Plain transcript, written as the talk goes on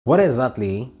What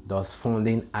exactly does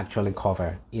funding actually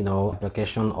cover?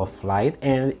 Application of flight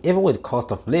and even with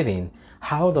cost of living,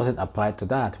 how does it apply to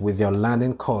that? With your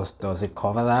landing cost, does it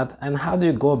cover that? And how do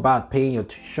you go about paying your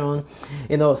tuition?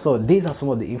 So these are some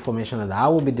of the information that I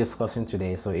will be discussing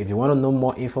today. So if you want to know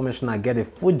more information and get a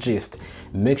full gist,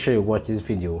 make sure you watch this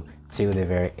video till the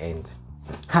very end.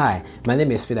 Hi, my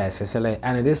name is Peter Esesele,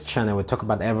 and in this channel we talk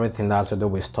about everything that's to do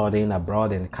with studying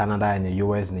abroad in Canada, in the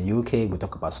US, in the UK. We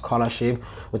talk about scholarship,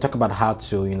 we talk about how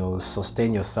to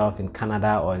sustain yourself in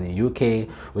Canada or in the UK.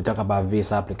 We talk about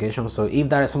visa applications. So if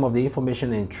that is some of the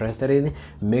information you're interested in,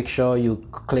 make sure you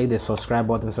click the subscribe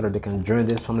button so that you can join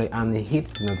this family and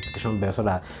hit the notification bell so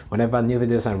that whenever new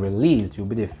videos are released, you'll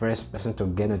be the first person to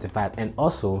get notified. And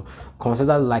also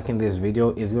consider liking this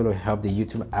video. It's going to help the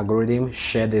YouTube algorithm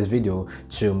share this video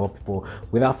to more people.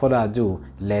 Without further ado,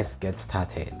 let's get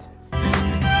started.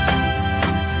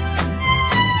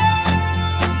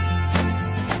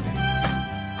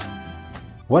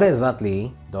 What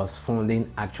exactly does funding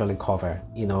actually cover?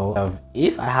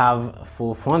 If I have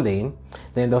full funding,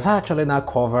 then does that actually not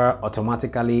cover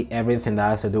automatically everything that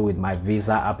has to do with my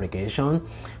visa application?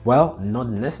 Well, not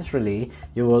necessarily.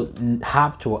 You will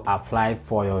have to apply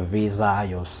for your visa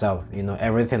yourself.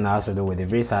 Everything that has to do with the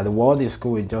visa, what the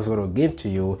school is just going to give to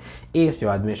you is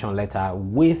your admission letter.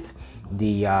 With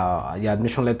the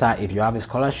admission letter, if you have a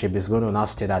scholarship, is going to now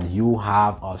state that you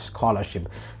have a scholarship.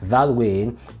 That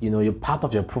way, your part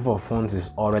of your proof of funds is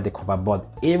already covered. But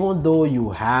even though you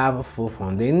have full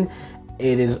funding,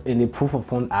 it is in the proof of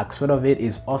fund aspect of it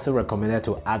is also recommended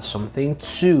to add something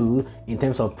to in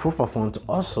terms of proof of fund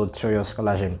also to your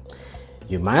scholarship.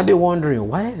 You might be wondering,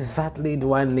 why exactly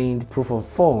do I need proof of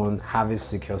fund have a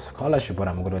secure scholarship? But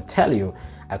I'm going to tell you.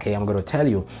 Okay, I'm going to tell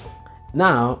you.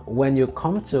 Now, when you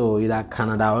come to either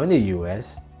Canada or in the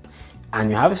US and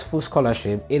you have a full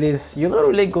scholarship, you're not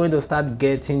really going to start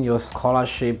getting your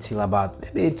scholarship till about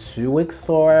maybe 2 weeks,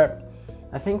 or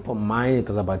I think for mine it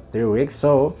was about 3 weeks.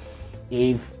 So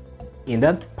if in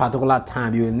that particular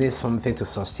time you need something to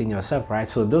sustain yourself, right?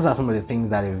 So those are some of the things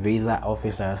that the visa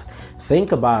officers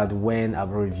think about when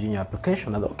reviewing your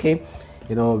application. That okay,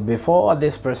 before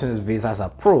this person's visa is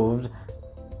approved,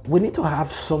 we need to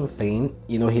have something.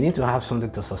 He needs to have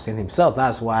something to sustain himself.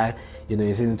 That's why he's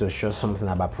needing to show something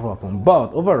about proof of fund.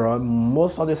 But overall,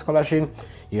 most of the scholarship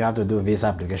you have to do visa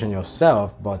application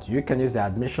yourself, but you can use the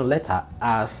admission letter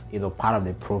as part of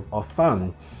the proof of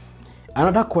fund.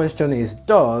 Another question is,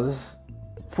 does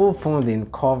full funding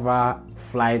cover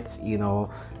flights?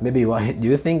 Maybe what do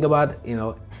you think about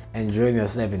enjoying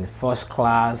yourself in first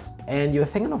class, and you're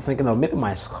thinking of maybe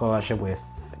my scholarship will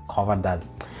cover that.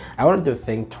 I wanted to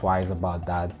think twice about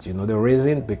that. The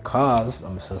reason, because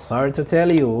I'm so sorry to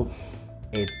tell you,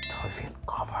 it doesn't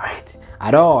cover it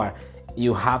at all.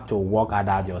 You have to work at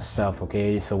that yourself.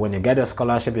 Okay, so when you get a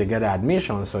scholarship, you get an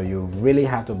admission, so you really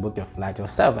have to book your flight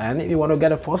yourself. And if you want to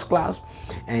get a first class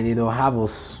and have a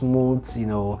smooth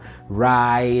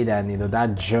ride and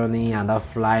that journey and that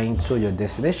flying to your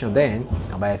destination, then you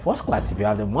can buy a first class if you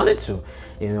have the money to.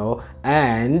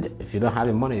 And if you don't have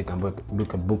the money, you can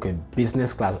book a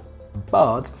business class.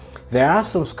 But there are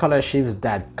some scholarships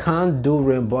that can't do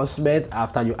reimbursement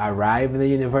after you arrive in the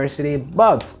university,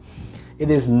 but it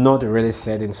is not really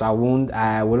certain. So I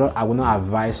will not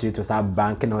advise you to start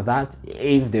banking on that.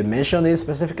 If they mention it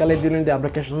specifically during the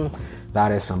application,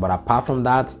 that is fine. But apart from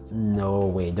that, no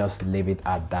way. Just leave it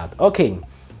at that. Okay,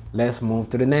 let's move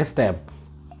to the next step.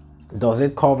 Does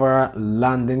it cover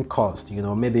landing cost?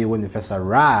 Maybe when you first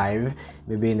arrive,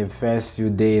 maybe in the first few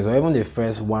days or even the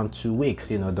first 1-2 weeks,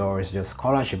 does your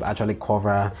scholarship actually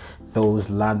cover those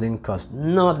landing costs?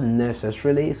 Not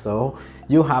necessarily. So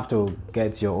you have to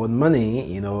get your own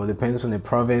money. Depends on the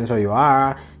province where you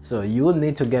are. So you will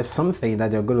need to get something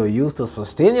that you're going to use to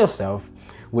sustain yourself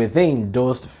within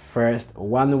those first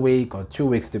 1 week or 2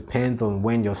 weeks, depends on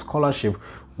when your scholarship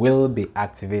will be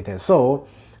activated.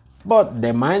 But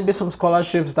there might be some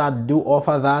scholarships that do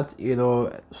offer that.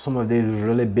 Some of these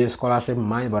really big scholarship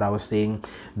might, but I was saying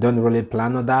don't really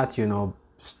plan on that.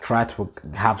 Try to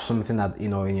have something that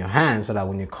in your hand, so that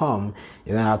when you come,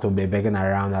 you don't have to be begging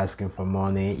around asking for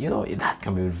money. That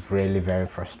can be really very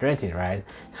frustrating, right?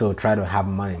 So try to have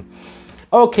money.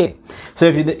 Okay, so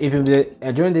if you've been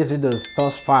enjoying this video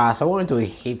thus far, so I want you to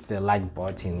hit the like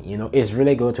button. It's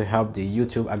really going to help the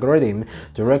YouTube algorithm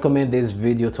to recommend this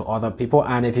video to other people.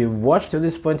 And if you've watched to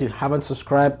this point, you haven't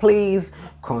subscribed, please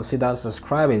consider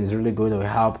subscribing. It's really going to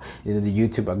help the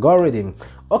YouTube algorithm.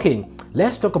 Okay,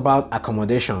 let's talk about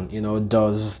accommodation.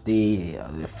 Does the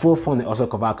full funding also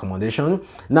cover accommodation?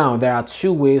 Now, there are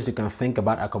two ways you can think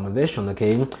about accommodation.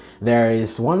 Okay, there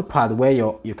is one part where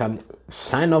you can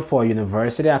sign up for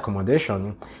university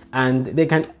accommodation, and they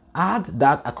can add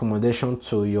that accommodation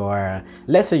to your,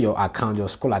 let's say, your account, your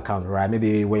school account, right?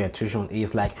 Maybe where your tuition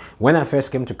is. Like when I first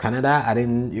came to Canada, I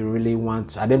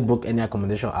didn't book any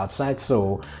accommodation outside,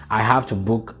 so I have to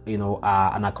book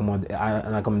an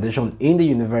accommodation in the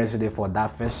university for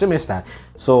that first semester.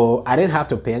 So I didn't have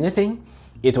to pay anything.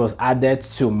 It was added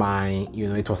to my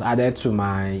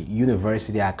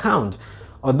university account.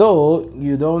 Although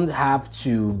you don't have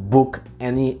to book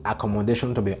any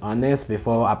accommodation, to be honest,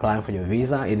 before applying for your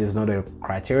visa. It is not a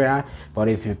criteria, but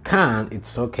if you can,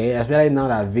 it's okay, especially now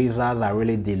that visas are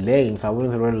really delaying. So I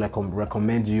wouldn't really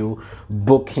recommend you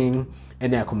booking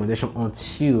any accommodation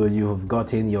until you've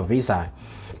gotten your visa.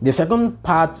 The second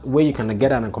part where you can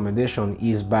get an accommodation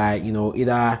is by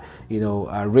either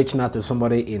reaching out to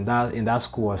somebody in that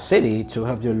school or city to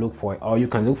help you look for it, or you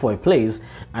can look for a place,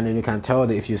 and then you can tell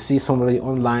that if you see somebody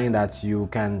online that you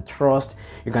can trust,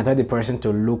 you can tell the person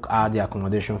to look at the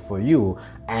accommodation for you.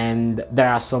 And there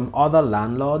are some other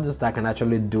landlords that can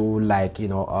actually do like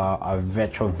a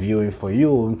virtual viewing for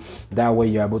you. That way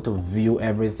you're able to view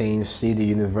everything, see the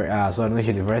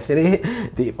university,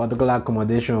 the particular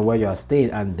accommodation where you're staying,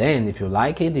 and then if you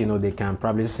like it, they can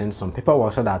probably send some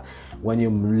paperwork so that when you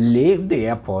leave the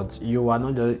airport, you are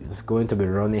not just going to be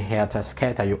running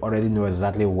helter-skelter. You already know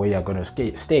exactly where you're going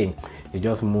to stay. You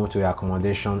just move to your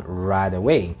accommodation right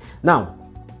away. Now,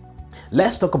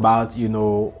 let's talk about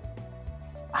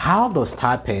how does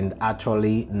stipend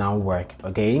actually now work.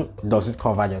 Okay, does it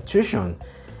cover your tuition?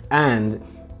 And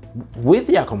with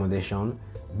the accommodation,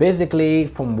 basically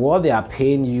from what they are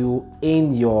paying you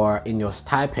in your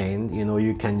stipend,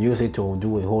 you can use it to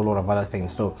do a whole lot of other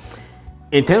things. So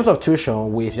in terms of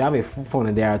tuition, if you have a full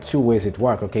funding, there are two ways it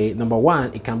works. Okay, number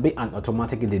one, it can be an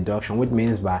automatic deduction, which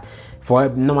means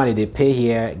normally they pay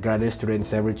here graduate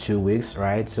students every 2 weeks,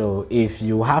 right? So if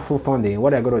you have full funding, what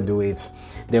they're going to do is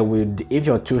if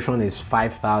your tuition is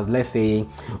 5,000, let's say,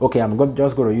 okay,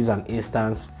 just going to use an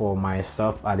instance for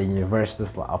myself at the University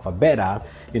of Alberta.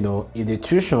 If the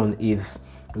tuition is,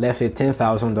 let's say,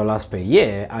 $10,000 per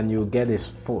year, and you get this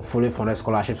fully funded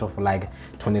scholarships of like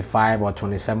 $25,000 or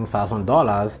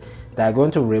 $27,000, they're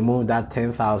going to remove that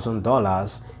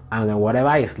 $10,000, and then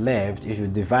whatever is left, if you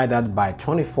divide that by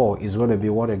 24, is going to be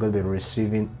what you're going to be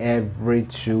receiving every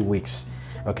 2 weeks.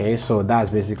 Okay, so that's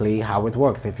basically how it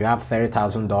works. If you have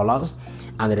 $30,000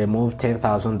 and they remove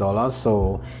 $10,000,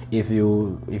 so if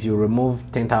you remove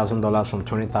 $10,000 from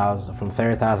 20,000, from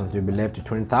 30,000, you'll be left to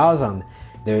 20,000.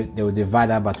 They will divide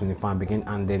that by 25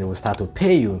 and then they will start to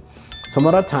pay you. Some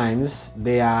other times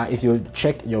if you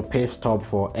check your pay stub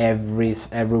for every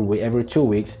 2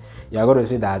 weeks, you're going to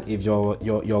see that if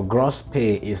your gross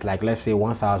pay is like, let's say,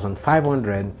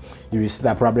 1,500, you will see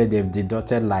that probably they've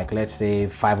deducted like, let's say,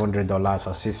 $500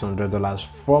 or $600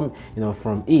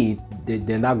 from it.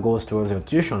 Then that goes towards your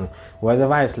tuition.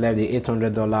 Whatever is left, the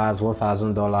 $800,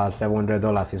 $1,000,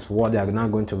 $700 is what they are now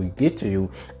going to give to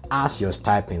you as your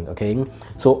stipend. Okay,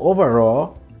 so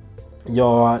overall,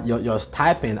 your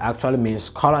stipend actually means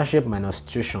scholarship minus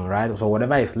tuition, right? So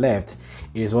whatever is left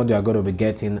is what you are going to be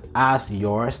getting as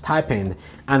your stipend.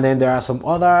 And then there are some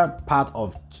other part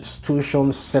of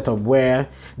tuition setup where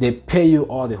they pay you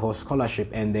all the whole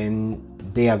scholarship, and then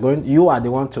you are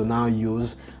the one to now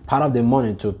use part of the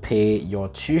money to pay your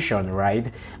tuition,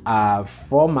 right?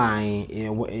 For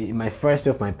my first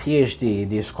year of my PhD,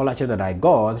 the scholarship that I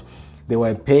got, they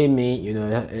were paying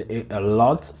me a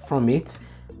lot from it,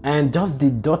 and just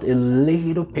deduct a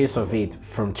little piece of it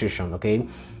from tuition. Okay,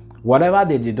 whatever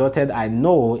they deducted, I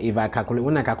know when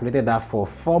I calculated that for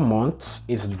 4 months,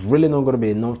 it's really not going to be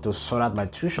enough to sort out my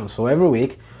tuition. So every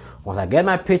week, once I get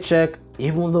my paycheck,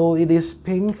 even though it is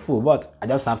painful, but I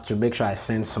just have to make sure I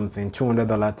send something, $200,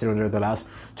 $300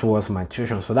 towards my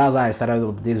tuition. So that's why I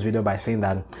started this video by saying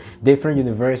that different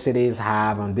universities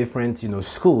have, and different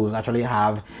schools actually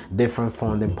have different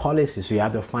funding policies. So you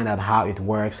have to find out how it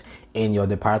works in your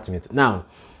department. Now,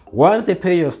 once they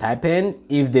pay your stipend,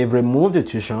 if they've removed the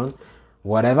tuition,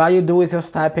 whatever you do with your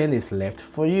stipend is left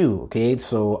for you. Okay,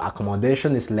 so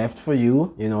accommodation is left for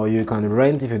you. You can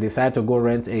rent, if you decide to go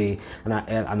rent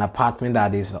an apartment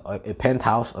that is a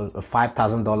penthouse, a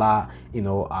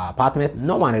 $5,000 apartment,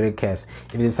 no one really cares.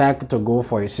 If you decide to go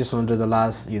for a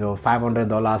 $600,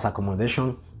 $500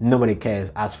 accommodation, nobody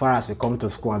cares. As far as you come to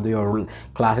school and do your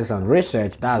classes and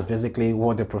research, that's basically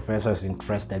what the professor is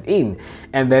interested in.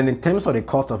 And then in terms of the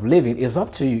cost of living, it's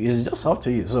up to you. It's just up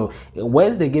to you. So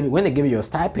when they give you your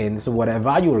stipend, so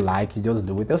whatever you like, you just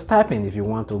do with your stipend. If you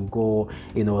want to go,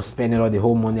 spend all the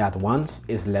whole money at once,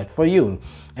 it's left for you.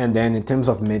 And then in terms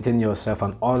of maintaining yourself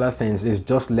and other things, it's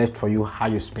just left for you how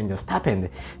you spend your stipend.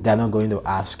 They're not going to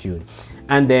ask you.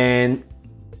 And then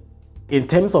in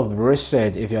terms of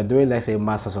research, if you're doing, let's say,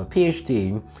 master's or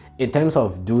PhD, in terms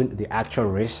of doing the actual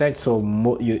research, so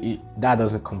that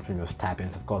doesn't come from your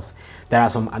stipends. Of course, there are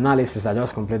some analysis. I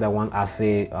just completed one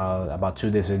essay about 2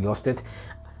 days ago.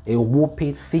 A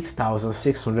whooping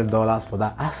 $6,600 for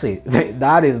that essay.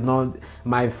 That is not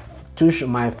my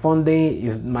funding,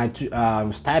 is my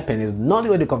stipend is not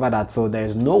going to cover that. So there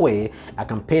is no way I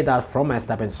can pay that from my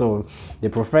stipend. So the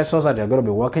professors that you're going to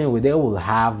be working with, they will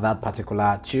have that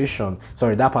particular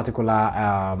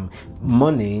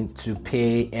money to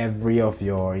pay every of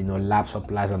your lab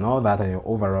supplies and all that, and your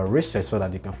overall research, so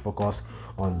that you can focus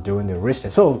on doing the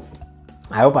research. So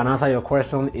I hope I answered your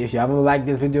question. If you haven't liked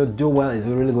this video, do well. It's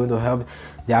really going to help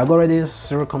the algorithms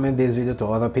to recommend this video to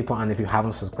other people. And if you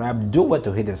haven't subscribed, do well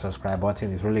to hit the subscribe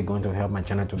button. It's really going to help my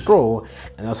channel to grow,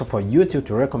 and also for YouTube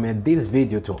to recommend this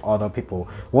video to other people.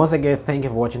 Once again, thank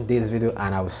you for watching this video,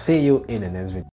 and I will see you in the next video.